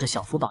会抱着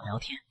小福宝聊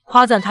天，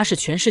夸赞他是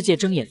全世界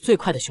睁眼最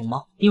快的熊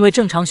猫，因为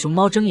正常熊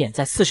猫睁眼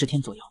在40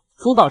天左右。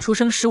福宝出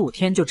生15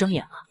天就睁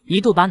眼了，一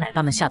度把奶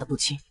爸们吓得不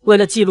轻。为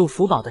了记录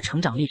福宝的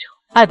成长历程，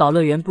爱宝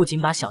乐园不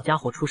仅把小家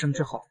伙出生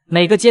之后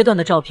每个阶段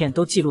的照片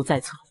都记录在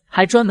册，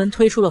还专门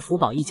推出了福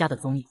宝一家的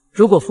综艺。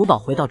如果福宝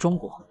回到中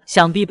国，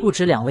想必不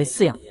止2位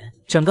饲养员，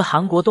整个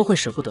韩国都会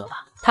舍不得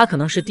吧。他可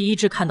能是第一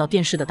只看到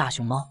电视的大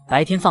熊猫，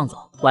白天放走，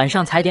晚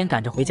上踩点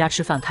赶着回家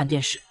吃饭看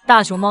电视。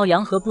大熊猫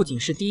杨和不仅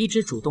是第一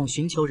只主动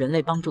寻求人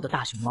类帮助的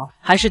大熊猫，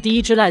还是第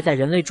一只赖在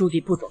人类驻地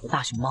不走的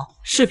大熊猫。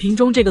视频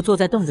中这个坐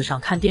在凳子上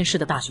看电视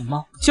的大熊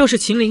猫，就是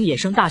秦岭野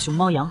生大熊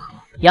猫杨和。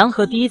杨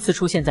和第一次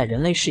出现在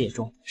人类视野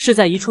中，是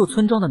在一处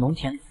村庄的农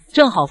田里，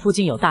正好附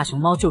近有大熊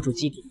猫救助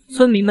基地，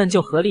村民们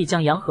就合力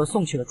将杨和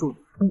送去了驻地。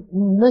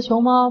你的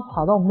熊猫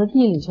跑到我们的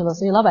地里去了，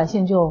所以老百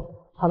姓就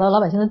跑到老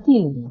百姓的地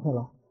里面去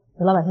了，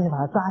老百姓就把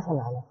它抓起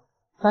来了，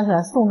抓起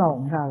来送到我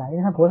们这儿来，因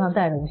为它脖子上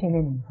戴着无线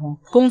电顶针。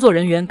工作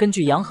人员根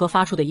据杨和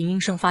发出的嘤嘤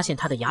声，发现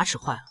它的牙齿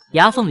坏了，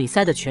牙缝里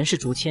塞的全是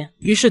竹签，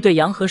于是对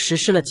杨和实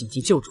施了紧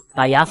急救助，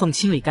把牙缝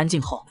清理干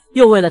净后，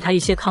又喂了它一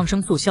些抗生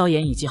素、消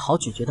炎以及好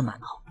咀嚼的馒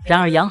头。然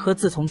而杨和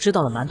自从知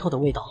道了馒头的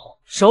味道后，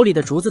手里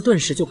的竹子顿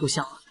时就不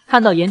香了，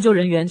看到研究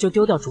人员就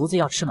丢掉竹子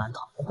要吃馒头。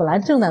我本来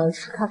正在那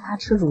吃咔咔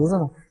吃竹子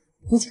呢，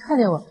一看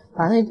见我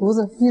把那竹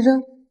子一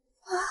扔，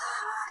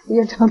一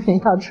个成品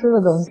要吃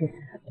的东西。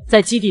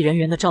在基地人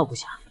员的照顾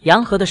下，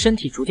杨和的身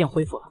体逐渐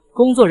恢复了。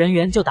工作人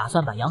员就打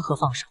算把杨和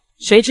放生，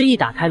谁知一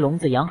打开笼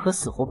子，杨和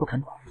死活不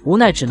肯走，无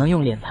奈只能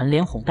用脸盆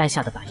连哄带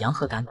吓的把杨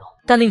和赶走。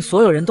但令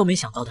所有人都没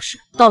想到的是，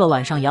到了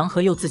晚上，杨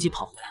和又自己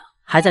跑回来了，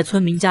还在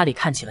村民家里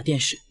看起了电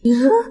视。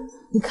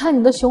你看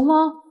你的熊猫。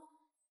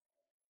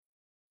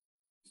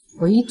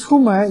我一出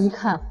门一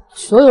看，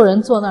所有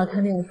人坐那儿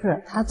看电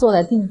视，他坐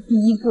在第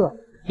一个。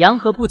杨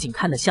和不仅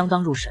看得相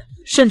当入神，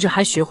甚至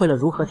还学会了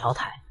如何调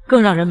台。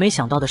更让人没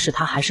想到的是，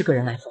他还是个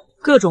人来疯，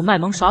各种卖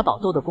萌耍宝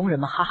逗的工人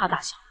们哈哈大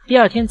笑。第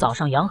二天早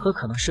上，杨和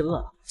可能是饿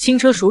了，轻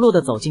车熟路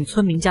地走进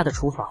村民家的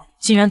厨房，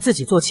竟然自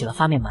己做起了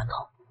发面馒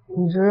头。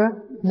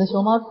你的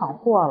熊猫闯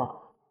祸了。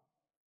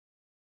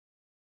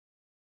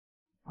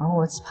然后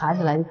我爬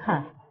起来一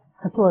看，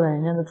他坐在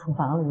人家的厨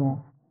房里面，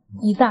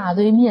一大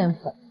堆面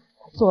粉，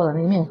坐在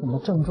那个面粉的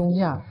正中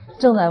间，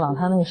正在往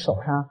他那个手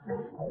上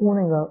糊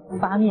那个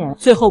发面。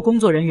最后工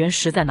作人员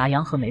实在拿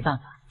杨和没办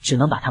法，只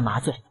能把他麻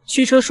醉，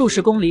驱车数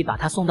十公里把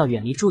他送到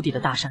远离驻地的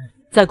大山里。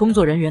在工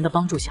作人员的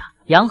帮助下，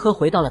杨和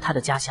回到了他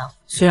的家乡。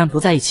虽然不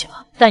在一起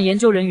了，但研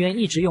究人员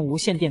一直用无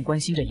线电关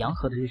心着杨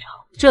和的日常，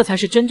这才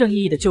是真正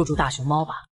意义的救助大熊猫吧。